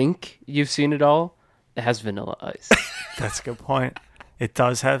think you've seen it all, it has Vanilla Ice. That's a good point. It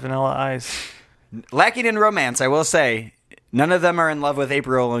does have Vanilla Ice. Lacking in romance, I will say, none of them are in love with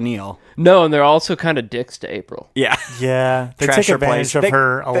April O'Neil. No, and they're also kind of dicks to April. Yeah. Yeah. They Trash take her advantage place. of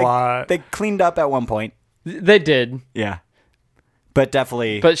her a lot. They cleaned up at one point. They did, Yeah. But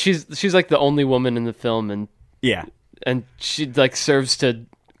definitely. but she's like the only woman in the film, and yeah. she like serves to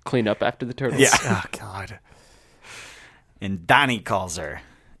clean up after the turtles. Yeah. Oh, God. And Donnie calls her.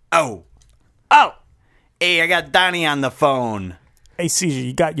 Oh. Hey, I got Donnie on the phone. Hey, CJ,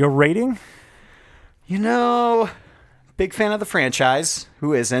 you got your rating? You know, big fan of the franchise.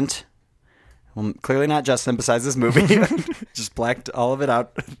 Who isn't? Well, clearly not Justin besides this movie. Just blacked all of it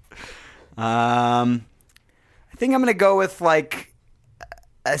out. I think I'm going to go with like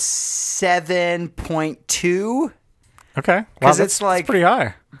a 7.2. Okay. Wow, 'Cause that's, it's like- that's pretty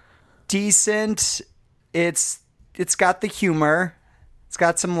high. Decent. It's got the humor. It's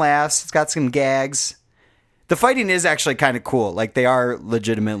got some laughs. It's got some gags. The fighting is actually kind of cool. Like they are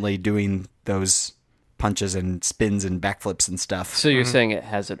legitimately doing those punches and spins and backflips and stuff. So you're saying it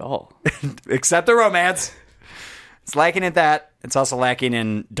has it all? Except the romance. It's lacking in that. It's also lacking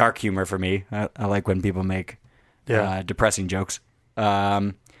in dark humor for me. I like when people make depressing jokes.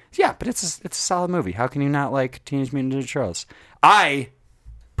 Yeah, but it's a solid movie. How can you not like Teenage Mutant Ninja Turtles? I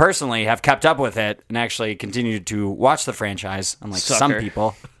personally have kept up with it and actually continued to watch the franchise, unlike some Sucker.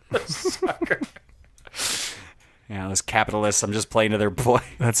 people. Yeah, those capitalists. I'm just playing to their boy.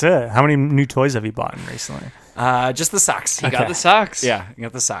 That's it. How many new toys have you bought recently? Just the socks. You got the socks. Yeah, I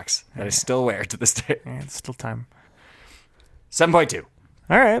got the socks that I still wear to this day. Yeah, it's still time. 7.2.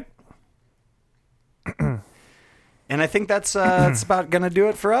 All right. And I think that's about going to do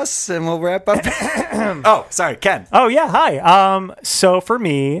it for us, and we'll wrap up. Oh, sorry, Ken. Oh, yeah. Hi. So for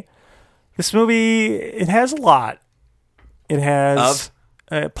me, this movie, it has a lot. It has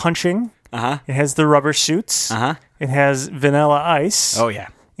punching. Uh-huh. It has the rubber suits. Uh-huh. It has Vanilla Ice. Oh, yeah.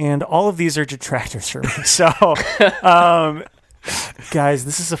 And all of these are detractors for me. So, guys,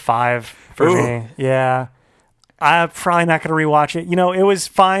 this is a 5 for me. Yeah. I'm probably not going to rewatch it. You know, it was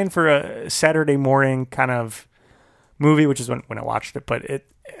fine for a Saturday morning kind of movie, which is when I watched it, but it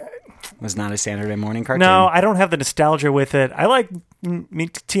Was not a Saturday morning cartoon. No, I don't have the nostalgia with it. I like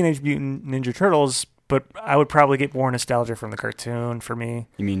Teenage Mutant Ninja Turtles, but I would probably get more nostalgia from the cartoon for me.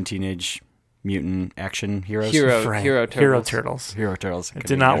 You mean Teenage Mutant Action Heroes? Hero Right. Turtles. Hero Turtles. Hero Turtles. I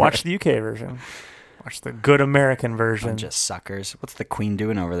did not watch the UK version. Watched the good American version. Just suckers. What's the Queen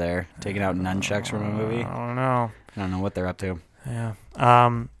doing over there? Taking out nunchucks from a movie? I don't know. I don't know what they're up to. Yeah.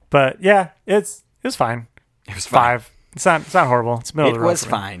 But yeah, it was fine. It was fine. 5. It's not horrible. It's middle of It the road. was for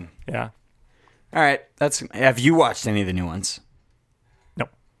me. fine. Yeah. All right. Have you watched any of the new ones? Nope.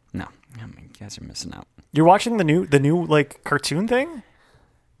 No. I mean, you guys are missing out. You're watching the new like cartoon thing?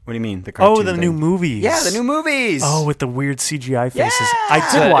 What do you mean? The cartoon The thing? new movies. Yeah, the new movies. Oh, with the weird CGI faces. Yeah! I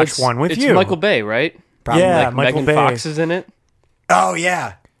did watch It's- one with it's you. Michael Bay, right? Probably. Yeah, Like Michael Megan Bay. Fox is in it. Oh,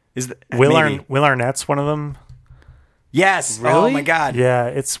 yeah. Will maybe. Arnett's one of them. Yes. Oh, Really? my God. Yeah,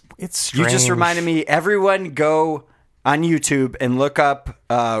 it's You strange. just reminded me. Everyone go on YouTube and look up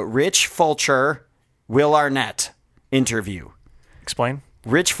Rich Fulcher, Will Arnett interview. Explain.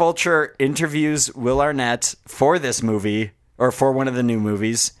 Rich Fulcher interviews Will Arnett for this movie, or for one of the new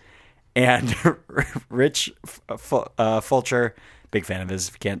movies. And Rich Fulcher, big fan of his,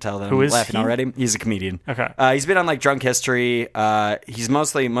 if you can't tell that Who I'm is laughing he? already. He's a comedian. Okay. He's been on like Drunk History. He's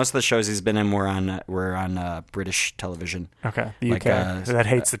most of the shows he's been in were on British television. Okay. The Like, UK. that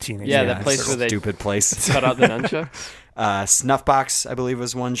hates the teenagers. Yeah, that it's place a where they stupid place. cut out the nunchucks. Snuffbox, I believe,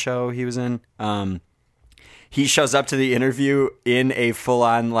 was one show he was in. He shows up to the interview in a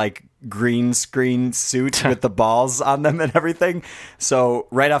full-on like green screen suit with the balls on them and everything. So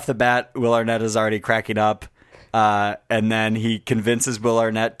right off the bat, Will Arnett is already cracking up. And then he convinces Will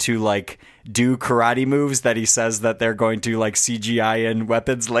Arnett to like do karate moves that he says that they're going to like CGI in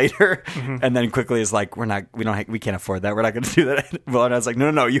weapons later. And then quickly is like, we can't afford that. We're not going to do that. Will Arnett's like,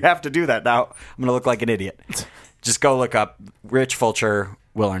 no, you have to do that now. I'm going to look like an idiot. Just go look up Rich Fulcher,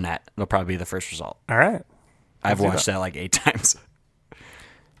 Will Arnett. It'll probably be the first result. All right. I've watched that like 8 times.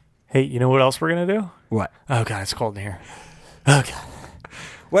 Hey, you know what else we're going to do? What? Oh, God, it's cold in here. Oh, God.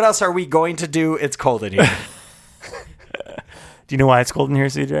 What else are we going to do? It's cold in here. Do you know why it's cold in here,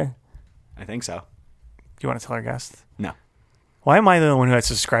 CJ? I think so. Do you want to tell our guests? No. Why am I the one who has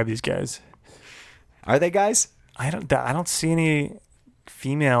to describe these guys? Are they guys? I don't see any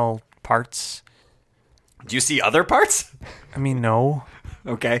female parts. Do you see other parts? I mean, no.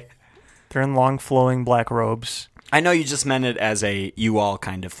 Okay. They're in long, flowing black robes. I know you just meant it as a you all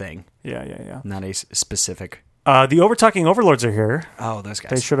kind of thing. Yeah. Not a specific. The Overtalking Overlords are here. Oh, those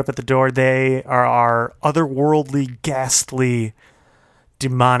guys. They showed up at the door. They are our otherworldly, ghastly,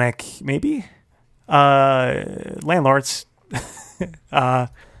 demonic, maybe, landlords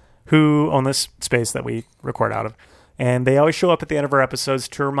who own this space that we record out of. And they always show up at the end of our episodes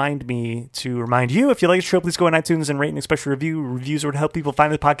to remind you, if you like the show, please go on iTunes and rate and especially review. Reviews would help people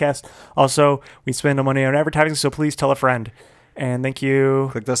find the podcast. Also, we spend no money on advertising, so please tell a friend. And thank you.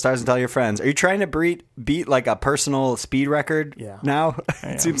 Click those stars and tell your friends. Are you trying to beat like a personal speed record now?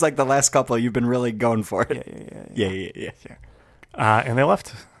 It seems like the last couple you've been really going for it. Yeah. And they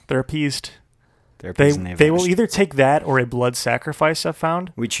left. They're appeased. They're They appeased and will vanished. either take that or a blood sacrifice, I've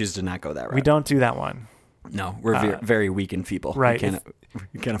found. We choose to not go that route. We don't do that one. No, we're very weak and feeble. Right.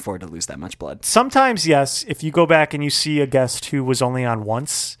 We can't afford to lose that much blood. Sometimes, yes, if you go back and you see a guest who was only on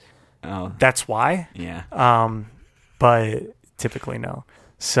once, that's why. Yeah. But typically, no.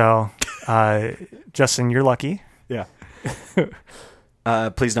 So, Justin, you're lucky. Yeah.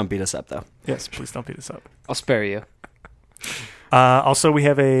 Please don't beat us up, though. Yes, please don't beat us up. I'll spare you. Also, we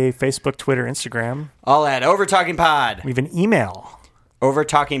have a Facebook, Twitter, Instagram. All at OvertalkingPod. We have an email.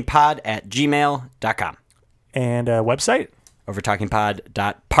 OvertalkingPod@gmail.com. And a website.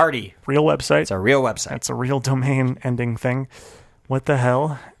 Overtalkingpod.party. Real website. It's a real website. That's a real domain ending thing. What the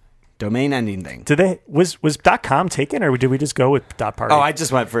hell? Domain ending thing. Was .com taken, or did we just go with .party? Oh, I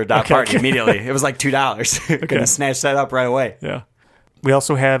just went for .party immediately. It was like $2. Gonna snatch that up right away. Yeah. We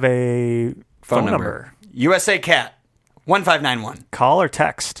also have a phone number. USA Cat 1591. Call or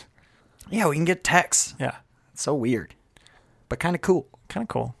text. Yeah, we can get texts. Yeah. It's so weird, but kind of cool. Kind of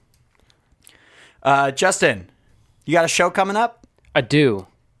cool. Justin, you got a show coming up I do.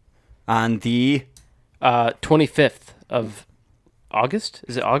 on the 25th of August?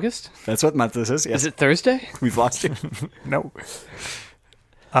 Is it August? That's what month this is. Yes. Is it Thursday? We've lost you. No.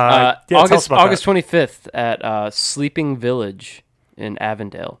 Tell us about August that. 25th at Sleeping Village in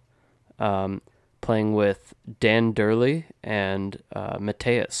Avondale, playing with Dan Durley and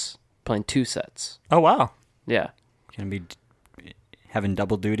Mateus, playing 2 sets. Oh, wow. Yeah, Gonna be having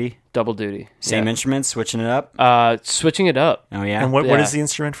double duty. double duty. Same Yeah. instruments, switching it up. Switching it up. Oh yeah. And what Yeah. is the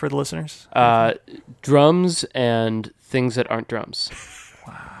instrument for the listeners? Drums and things that aren't drums.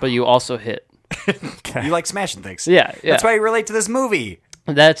 But you also hit. Okay. You like smashing things. Yeah. That's why you relate to this movie.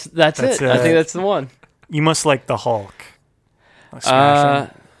 That's it. I it. think that's the one. You must like the Hulk.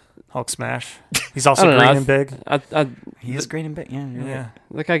 Smashing. Hulk smash. He's also I don't know. green and big. He is green and big. Yeah. You're right. Yeah.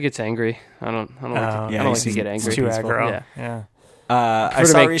 The guy gets angry. I don't like yeah, to, I don't like to he's get angry. Too peaceful. aggro. Yeah. Yeah. I to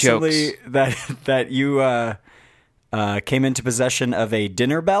saw make recently that you came into possession of a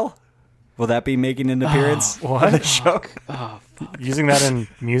dinner bell. Will that be making an appearance what? on the show? Using that in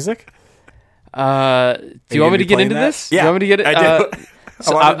music? Do you want me to get into this? Yeah, Do you want me to get it? I do.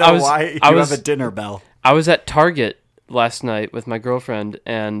 so I want to know was- why you I was- have a dinner bell. I was at Target last night with my girlfriend,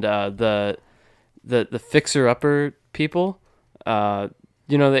 and the Fixer Upper people. Do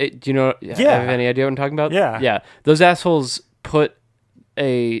you know? Yeah. Have any idea what I'm talking about? Yeah. Yeah. Those assholes put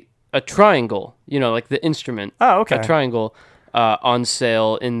a triangle. Like the instrument. Oh, okay. A triangle on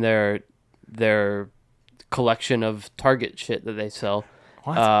sale in their collection of Target shit that they sell.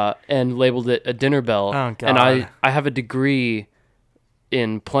 What? And labeled it a dinner bell. Oh, God. And I have a degree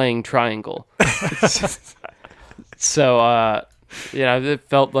in playing triangle. So, it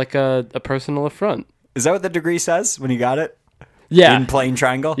felt like a personal affront. Is that what the degree says when you got it? Yeah. In playing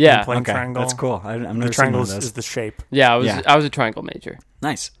triangle? Yeah. Playing Okay, triangle. that's cool. I'm The never seen triangle one of is those. the shape. Yeah, Yeah. I was a triangle major.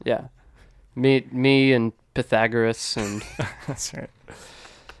 Nice. Yeah. Me and Pythagoras and That's right.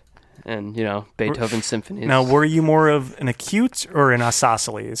 and Beethoven symphonies. Now, were you more of an acute or an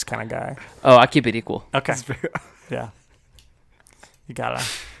isosceles kind of guy? Oh, I keep it equal. Okay. Yeah. You gotta.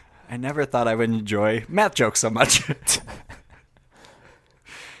 I never thought I would enjoy math jokes so much.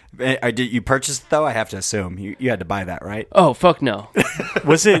 Did you purchase it, though? I have to assume. You had to buy that, right? Oh, fuck no.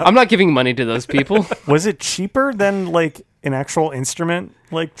 Was it I'm not giving money to those people. was it cheaper than like an actual instrument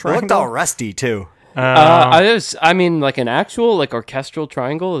like It triangle? looked all rusty, too. I mean, like an actual like orchestral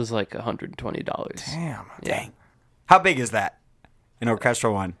triangle is like $120. Damn. Dang. How big is that? An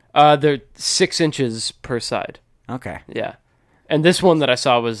orchestral one? They're 6 inches per side. Okay. Yeah. And this one that I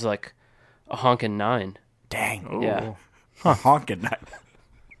saw was like a honkin' 9. Dang. Yeah. Honking.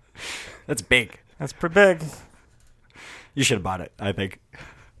 That's big. That's pretty big. You should have bought it, I think.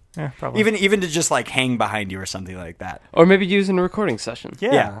 Yeah, probably. Even to just like hang behind you or something like that. Or maybe use in a recording session.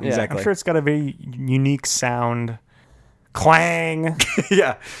 yeah, exactly. I'm sure it's got a very unique sound. Clang.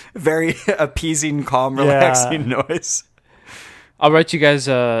 Yeah. Very appeasing, calm, relaxing noise. I'll write you guys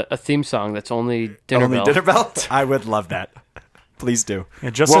a theme song that's only Dinner Only Bell. Dinner Bell? I would love that. Please do.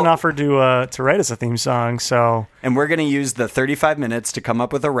 Yeah, Justin Well- offered to write us a theme song, so And we're going to use the 35 minutes to come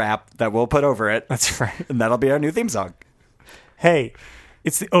up with a rap that we'll put over it. that's right. And that'll be our new theme song. Hey,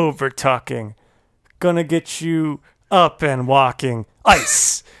 it's the over talking. Gonna get you up and walking.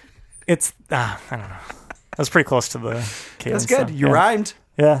 Ice. It's I don't know. That's pretty close to the cadence. That's good. though. You yeah. rhymed.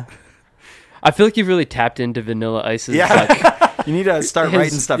 Yeah. I feel like you've really tapped into Vanilla Ice's Yeah. like You need to start His-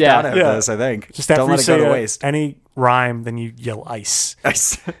 writing stuff yeah. down after Yeah. this, I think. Just Don't after let you it go say to waste. any rhyme, then you yell ice.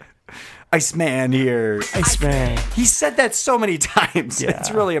 Iceman here. Iceman. He said that so many times. Yeah.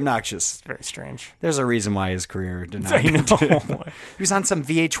 It's really obnoxious. Very strange. There's a reason why his career did not. I know. He was on some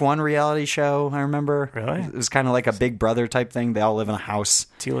VH1 reality show, I remember. Really? It was kind of like a Big Brother type thing. They all live in a house.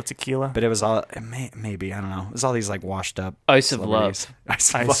 Tila Tequila. But it was all, maybe, I don't know. It was all these like washed up Ice of celebrities. Love. Ice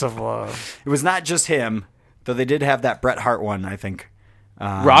of Ice Love. of Love. It was not just him, though they did have that Bret Hart one, I think.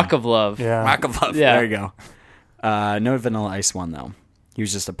 Rock of Love. Yeah. Rock of Love. Yeah. There you go. No Vanilla Ice one, though. He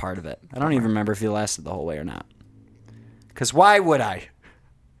was just a part of it. I don't even remember if he lasted the whole way or not. Because why would I?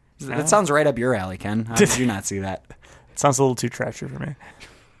 That sounds right up your alley, Ken. How did you not see that? It sounds a little too trashy for me.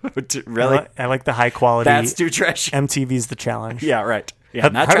 Really? I like the high quality. That's too trashy. MTV's The Challenge. Yeah, right. Yeah,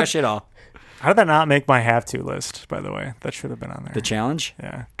 not how did- trashy at all. How did that not make my have to list, by the way? That should have been on there. The challenge?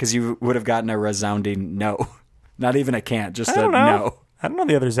 Yeah. Because you would have gotten a resounding no. Not even a can't, just I a don't know. no. I don't know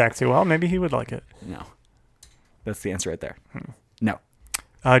the other Zach too well. Maybe he would like it. No. That's the answer right there. No.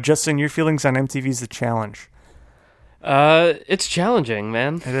 Justin, your feelings on MTV's The Challenge? It's challenging,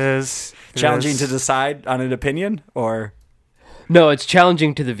 man. It is. Challenging to decide on an opinion, or No, it's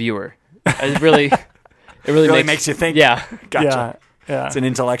challenging to the viewer. It really really makes you think? Yeah. Gotcha. Yeah. It's an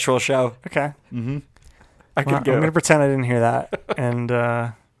intellectual show. Okay. I Well, could I'm go. going to pretend I didn't hear that. And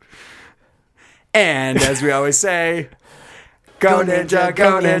And as we always say, go ninja,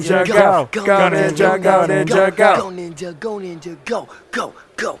 go ninja, go. Go. Go ninja, go ninja, go. Go ninja, go ninja, go, go,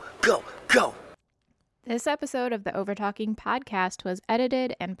 go, go, go. This episode of the Overtalking podcast was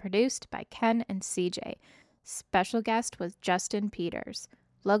edited and produced by Ken and CJ. Special guest was Justin Peters.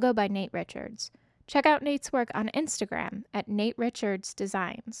 Logo by Nate Richards. Check out Nate's work on Instagram at Nate Richards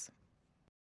Designs.